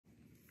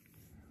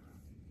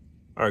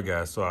All right,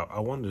 guys, so I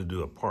wanted to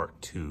do a part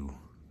two.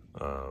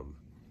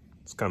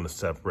 It's kind of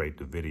separate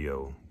the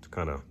video to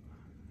kind of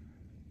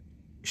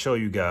show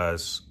you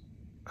guys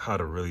how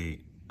to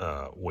really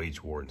wage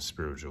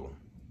spiritual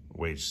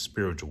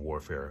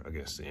warfare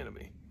against the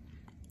enemy.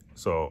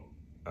 So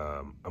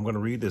I'm going to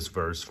read this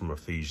verse from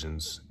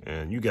Ephesians,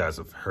 and you guys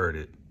have heard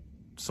it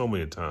so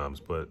many times,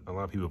 but a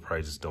lot of people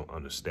probably just don't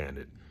understand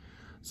it.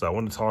 So I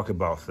want to talk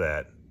about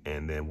that,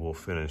 and then we'll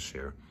finish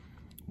here.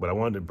 But I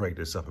wanted to break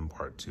this up in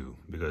part two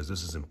because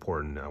this is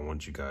important. I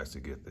want you guys to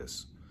get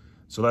this.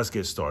 So let's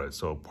get started.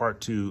 So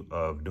part two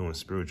of doing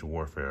spiritual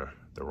warfare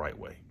the right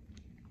way.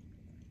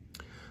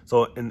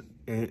 So in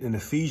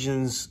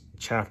Ephesians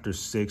chapter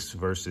 6,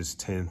 verses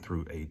 10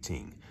 through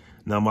 18.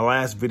 Now, my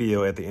last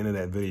video, at the end of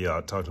that video,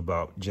 I talked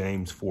about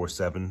James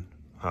 4:7,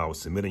 how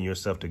submitting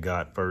yourself to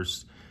God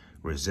first,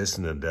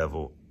 resisting the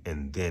devil,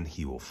 and then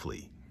he will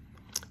flee.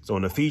 So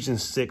in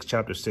Ephesians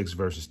chapter 6,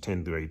 verses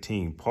 10 through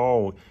 18,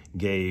 Paul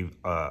gave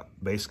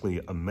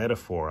basically a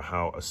metaphor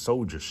how a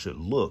soldier should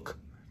look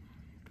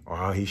or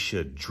how he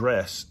should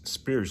dress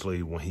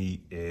spiritually when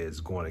he is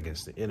going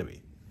against the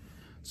enemy.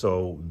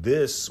 So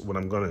what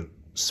I'm going to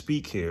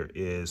speak here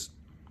is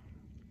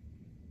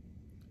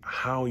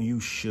how you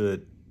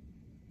should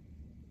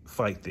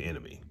fight the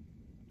enemy.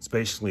 It's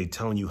basically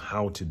telling you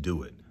how to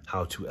do it,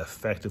 how to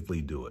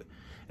effectively do it.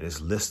 And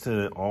it's listing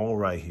it all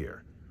right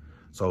here.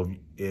 So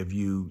if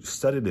you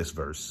study this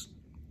verse,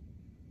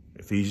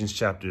 Ephesians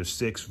chapter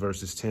 6,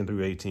 verses 10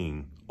 through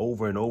 18,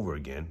 over and over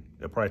again,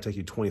 it'll probably take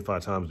you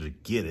 25 times to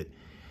get it.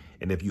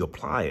 And if you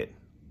apply it,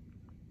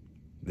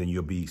 then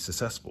you'll be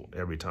successful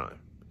every time.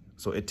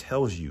 So it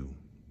tells you,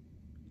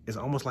 it's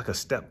almost like a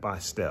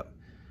step-by-step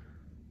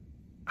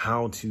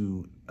how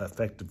to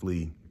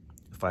effectively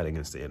fight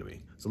against the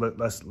enemy. So let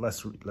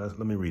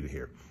me read it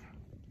here.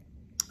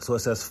 So it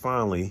says,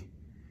 finally,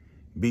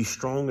 be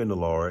strong in the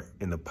Lord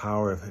in the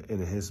power of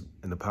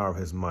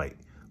his might.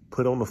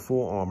 Put on the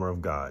full armor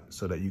of God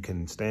so that you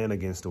can stand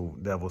against the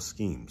devil's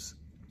schemes.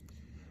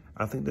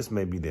 I think this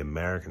may be the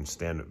American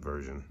Standard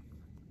Version.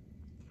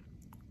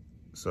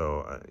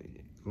 So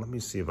let me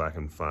see if I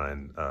can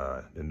find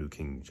the New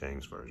King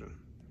James Version.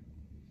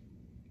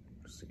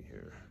 Let's see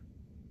here.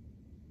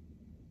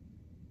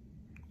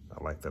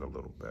 I like that a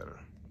little better.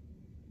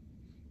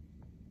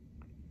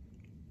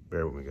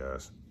 Bear with me,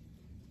 guys.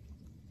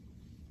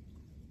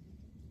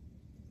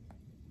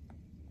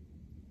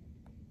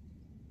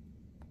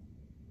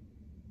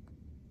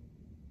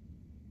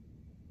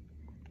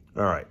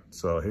 All right,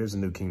 so here's the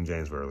New King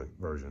James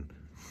Version.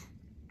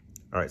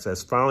 All right, it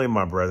says, finally,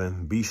 my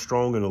brethren, be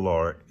strong in the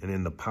Lord and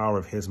in the power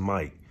of his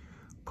might.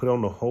 Put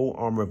on the whole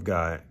armor of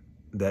God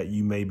that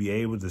you may be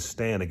able to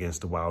stand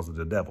against the wiles of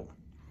the devil.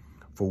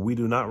 For we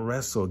do not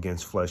wrestle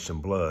against flesh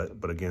and blood,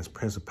 but against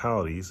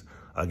principalities,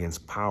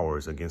 against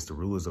powers, against the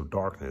rulers of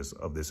darkness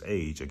of this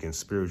age,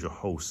 against spiritual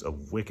hosts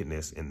of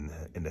wickedness in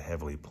the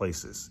heavenly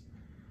places.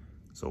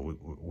 So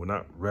we're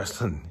not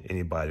wrestling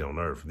anybody on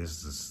earth.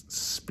 This is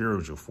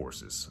spiritual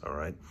forces, all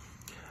right?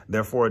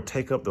 Therefore,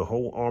 take up the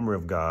whole armor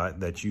of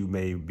God that you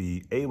may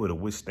be able to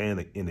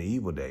withstand in the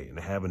evil day, and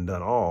having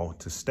done all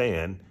to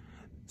stand,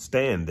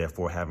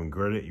 therefore, having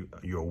girded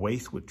your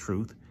waist with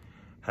truth,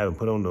 having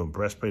put on the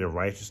breastplate of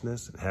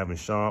righteousness, and having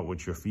shod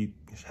your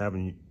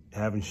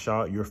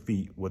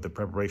feet with the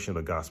preparation of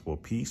the gospel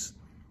of peace.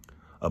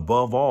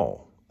 Above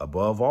all,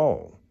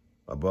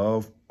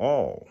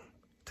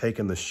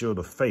 taking the shield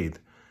of faith,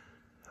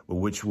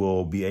 which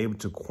will be able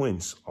to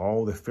quench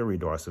all the fiery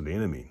darts of the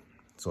enemy.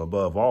 So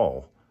above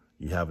all,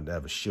 you have to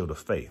have a shield of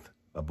faith.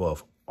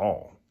 Above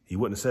all, he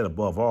wouldn't have said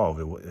above all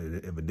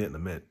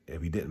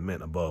if he didn't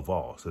mean above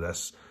all. So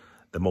that's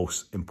the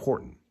most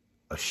important,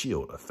 a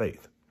shield of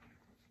faith.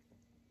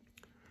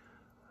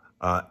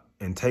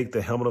 And take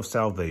the helmet of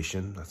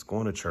salvation. That's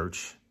going to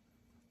church,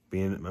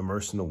 being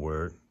immersed in the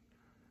word.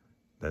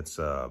 That's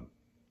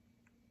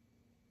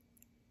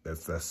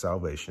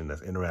salvation.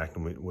 That's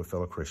interacting with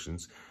fellow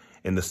Christians.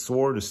 And the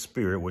sword of the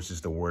Spirit, which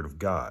is the word of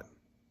God.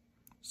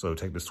 So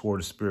take the sword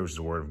of the Spirit, which is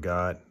the word of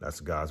God.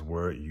 That's God's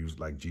word, used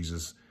like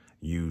Jesus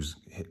used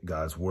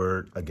God's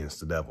word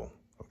against the devil.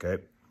 Okay.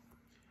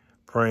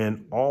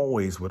 Praying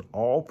always with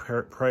all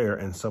prayer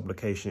and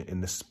supplication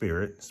in the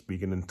Spirit,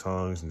 speaking in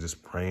tongues and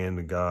just praying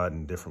to God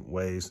in different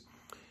ways.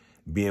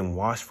 Being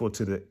watchful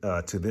to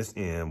this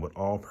end with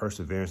all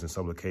perseverance and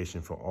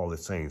supplication for all the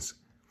saints.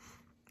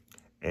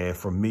 And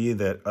for me,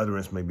 that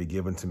utterance may be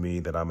given to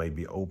me, that I may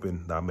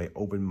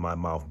open my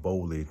mouth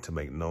boldly to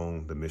make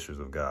known the mysteries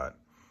of God.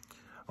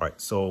 All right,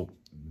 so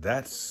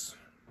that's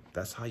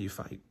how you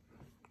fight.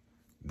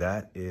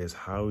 That is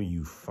how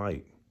you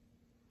fight.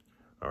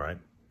 All right.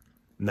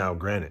 Now,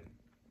 granted,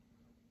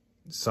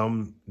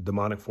 some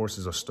demonic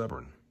forces are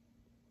stubborn.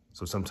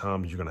 So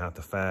sometimes you're going to have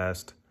to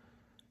fast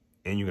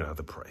and you're going to have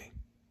to pray.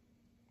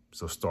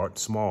 So start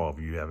small if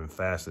you haven't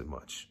fasted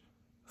much.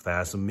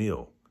 Fast a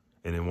meal.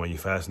 And then when you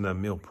fast that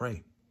meal,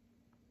 pray.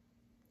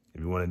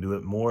 If you want to do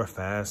it more,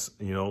 fast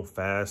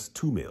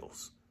 2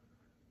 meals.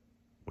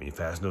 When you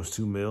fast those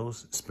 2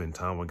 meals, spend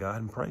time with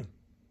God and pray.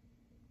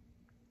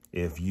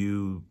 If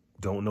you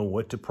don't know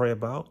what to pray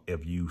about,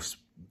 if you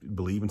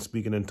believe in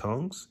speaking in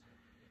tongues,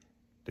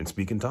 then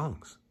speak in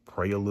tongues.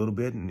 Pray a little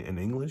bit in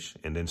English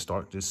and then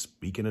start just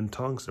speaking in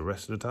tongues the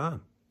rest of the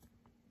time.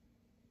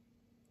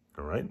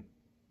 All right.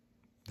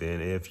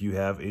 Then if you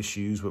have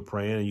issues with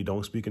praying and you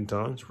don't speak in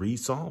tongues, read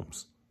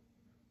Psalms.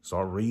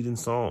 Start reading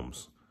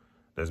Psalms.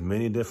 There's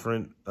many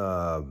different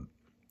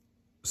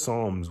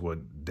Psalms where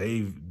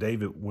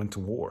David went to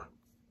war.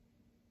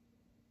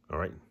 All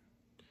right.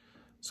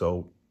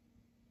 So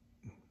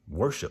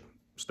worship,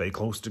 stay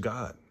close to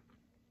God.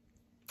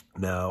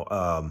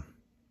 Now,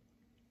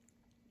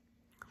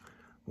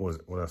 what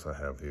else I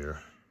have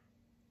here?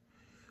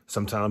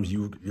 Sometimes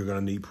you're going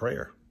to need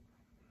prayer.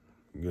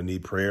 You're going to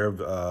need prayer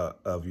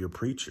of your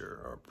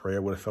preacher, or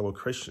prayer with a fellow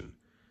Christian.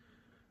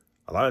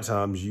 A lot of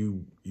times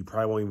you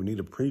probably won't even need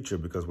a preacher,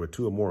 because where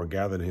two or more are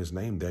gathered in his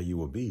name, there you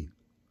will be.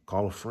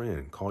 Call a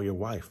friend, call your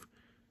wife.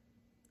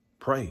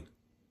 Pray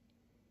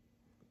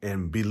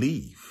and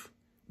believe.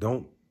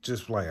 Don't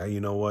just like, hey,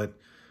 you know what?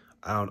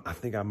 I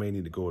think I may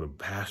need to go to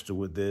pastor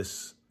with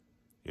this.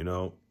 You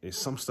know, it's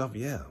some stuff,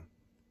 yeah.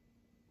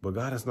 But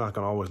God is not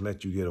going to always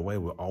let you get away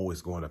with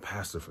always going to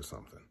pastor for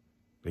something.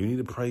 You need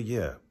to pray,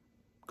 yeah.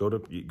 Go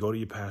to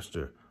your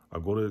pastor, or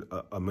go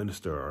to a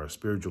minister or a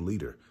spiritual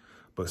leader.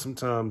 But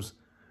sometimes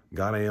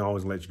God ain't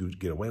always let you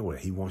get away with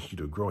it. He wants you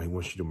to grow. He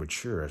wants you to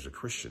mature as a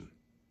Christian.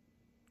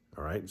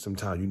 All right?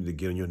 Sometimes you need to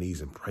get on your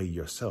knees and pray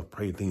yourself.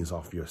 Pray things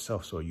off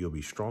yourself so you'll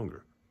be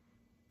stronger.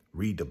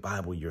 Read the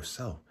Bible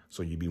yourself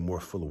so you'll be more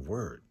full of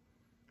word,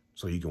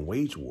 so you can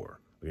wage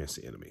war against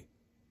the enemy.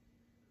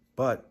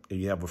 But if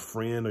you have a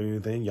friend or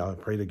anything, y'all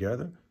pray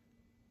together.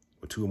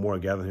 With two or more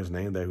gathered in his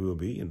name, there he will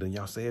be. And then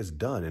y'all say it's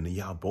done. And then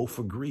y'all both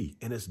agree.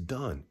 And it's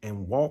done.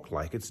 And walk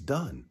like it's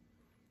done.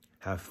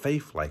 Have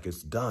faith like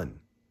it's done.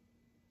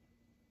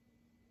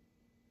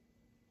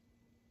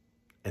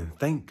 And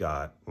thank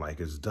God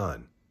like it's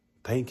done.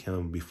 Thank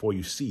him before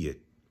you see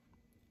it,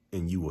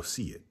 and you will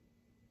see it.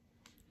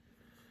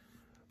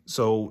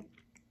 So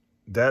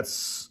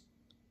that's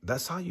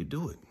how you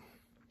do it.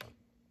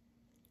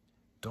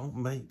 Don't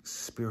make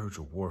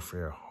spiritual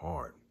warfare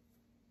hard.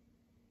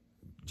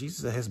 Jesus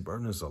said his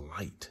burden is a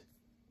light.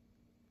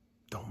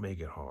 Don't make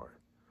it hard.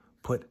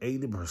 Put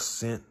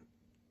 80%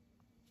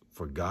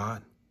 for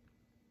God.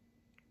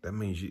 That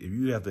means if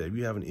you have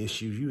an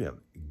issue,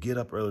 get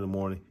up early in the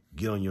morning,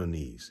 get on your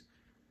knees.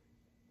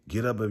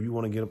 Get up if you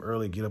want to get up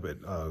early. Get up at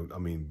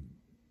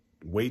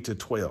wait till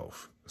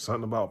 12.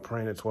 Something about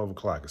praying at 12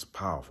 o'clock is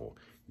powerful.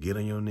 Get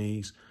on your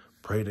knees,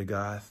 pray to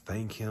God,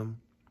 thank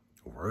him,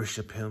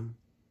 worship him.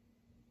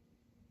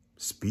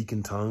 Speak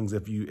in tongues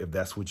if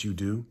that's what you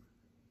do.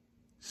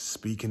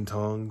 Speak in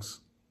tongues,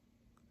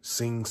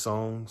 sing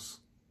songs,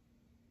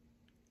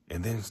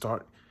 and then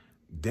start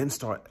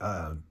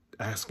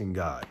asking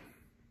God.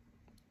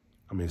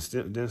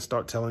 Then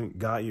start telling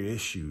God your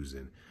issues,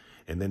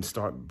 and then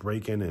start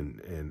breaking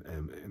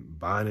and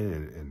binding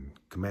and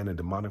commanding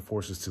demonic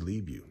forces to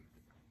leave you.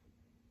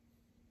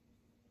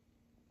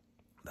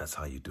 That's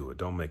how you do it.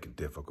 Don't make it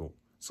difficult.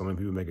 So many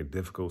people make it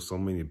difficult. So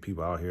many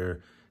people out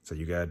here say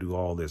you got to do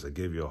all this. I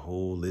give you a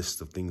whole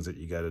list of things that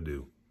you got to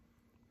do.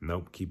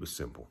 Nope, keep it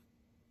simple.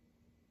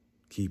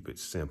 Keep it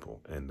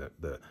simple. And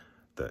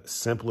the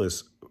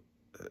simplest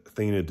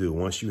thing to do,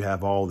 once you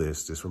have all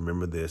this, just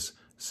remember this: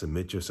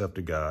 submit yourself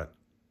to God,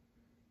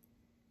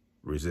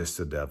 resist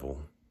the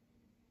devil,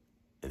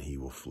 and he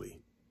will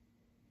flee.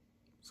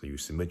 So you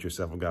submit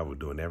yourself to God. We're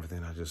doing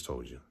everything I just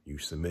told you. You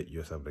submit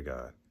yourself to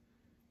God.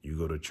 You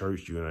go to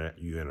church, you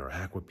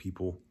interact with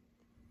people.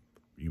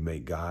 You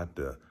make God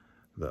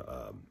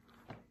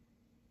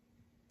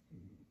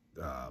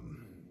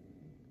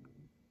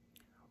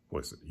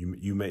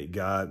you make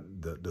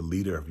God the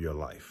leader of your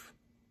life.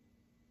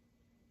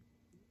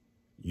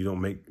 You don't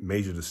make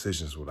major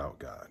decisions without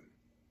God.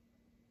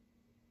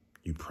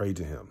 You pray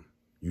to him.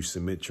 You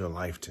submit your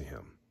life to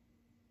him.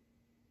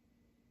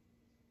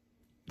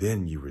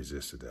 Then you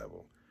resist the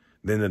devil.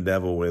 Then the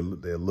devil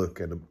they'll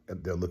look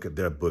at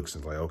their books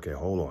and like, okay,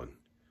 hold on.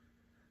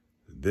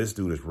 This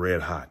dude is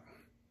red hot.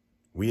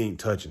 We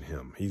ain't touching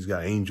him. He's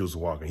got angels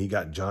walking. He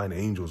got giant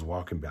angels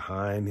walking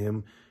behind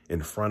him,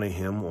 in front of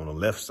him, on the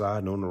left side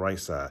and on the right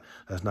side.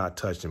 Let's not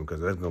touch him,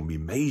 because there's going to be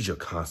major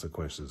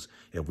consequences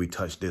if we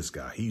touch this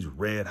guy. He's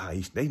red hot.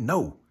 They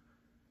know.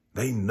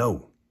 They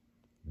know.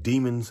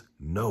 Demons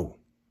know.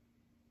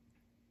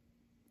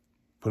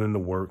 Put in the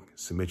work.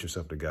 Submit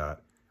yourself to God.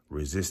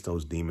 Resist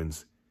those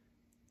demons,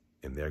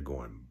 and they're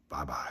going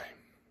bye-bye.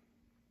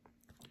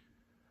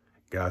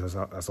 Guys,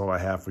 that's all I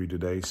have for you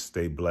today.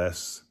 Stay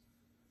blessed.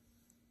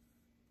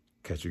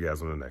 Catch you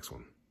guys on the next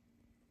one.